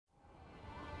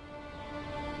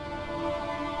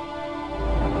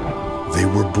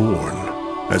were born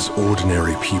as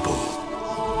ordinary people.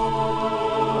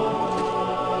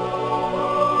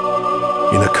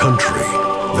 In a country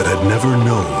that had never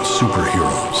known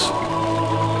superheroes.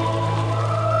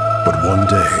 But one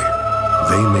day,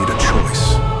 they made a choice.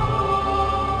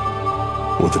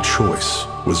 Or the choice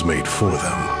was made for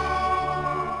them.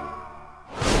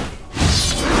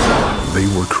 They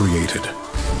were created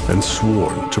and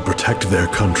sworn to protect their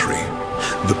country,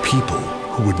 the people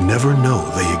who would never know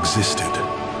they existed.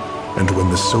 And when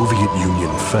the Soviet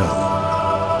Union fell,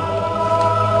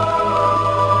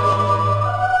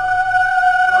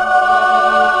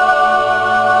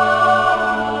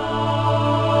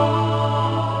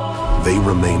 they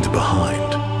remained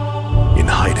behind, in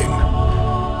hiding.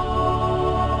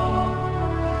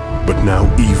 But now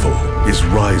evil is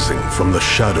rising from the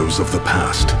shadows of the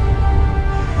past.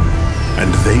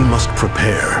 And they must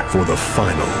prepare for the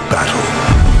final battle.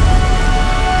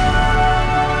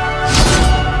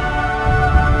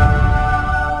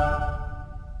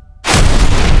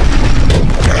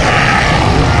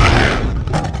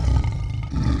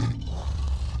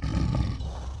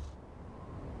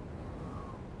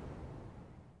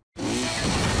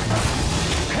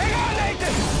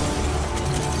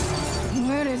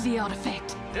 Where is the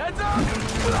artifact? Heads up!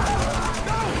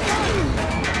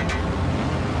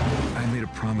 I made a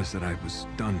promise that I was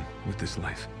done with this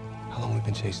life. How long have we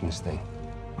been chasing this thing?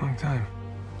 Long time.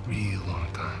 Real long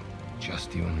time.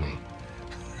 Just you and me.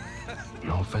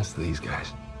 No offense to these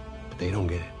guys, but they don't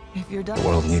get it. If you're done, The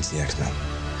world needs the X-Men.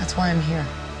 that's why I'm here.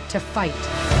 To fight.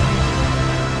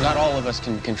 Not all of us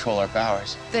can control our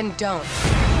powers. Then don't.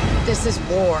 This is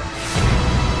war.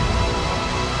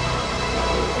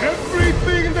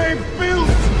 Everything they've built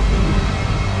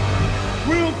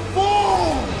will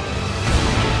fall!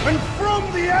 And from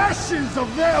the ashes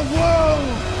of their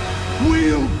world,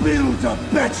 we'll build a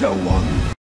better one!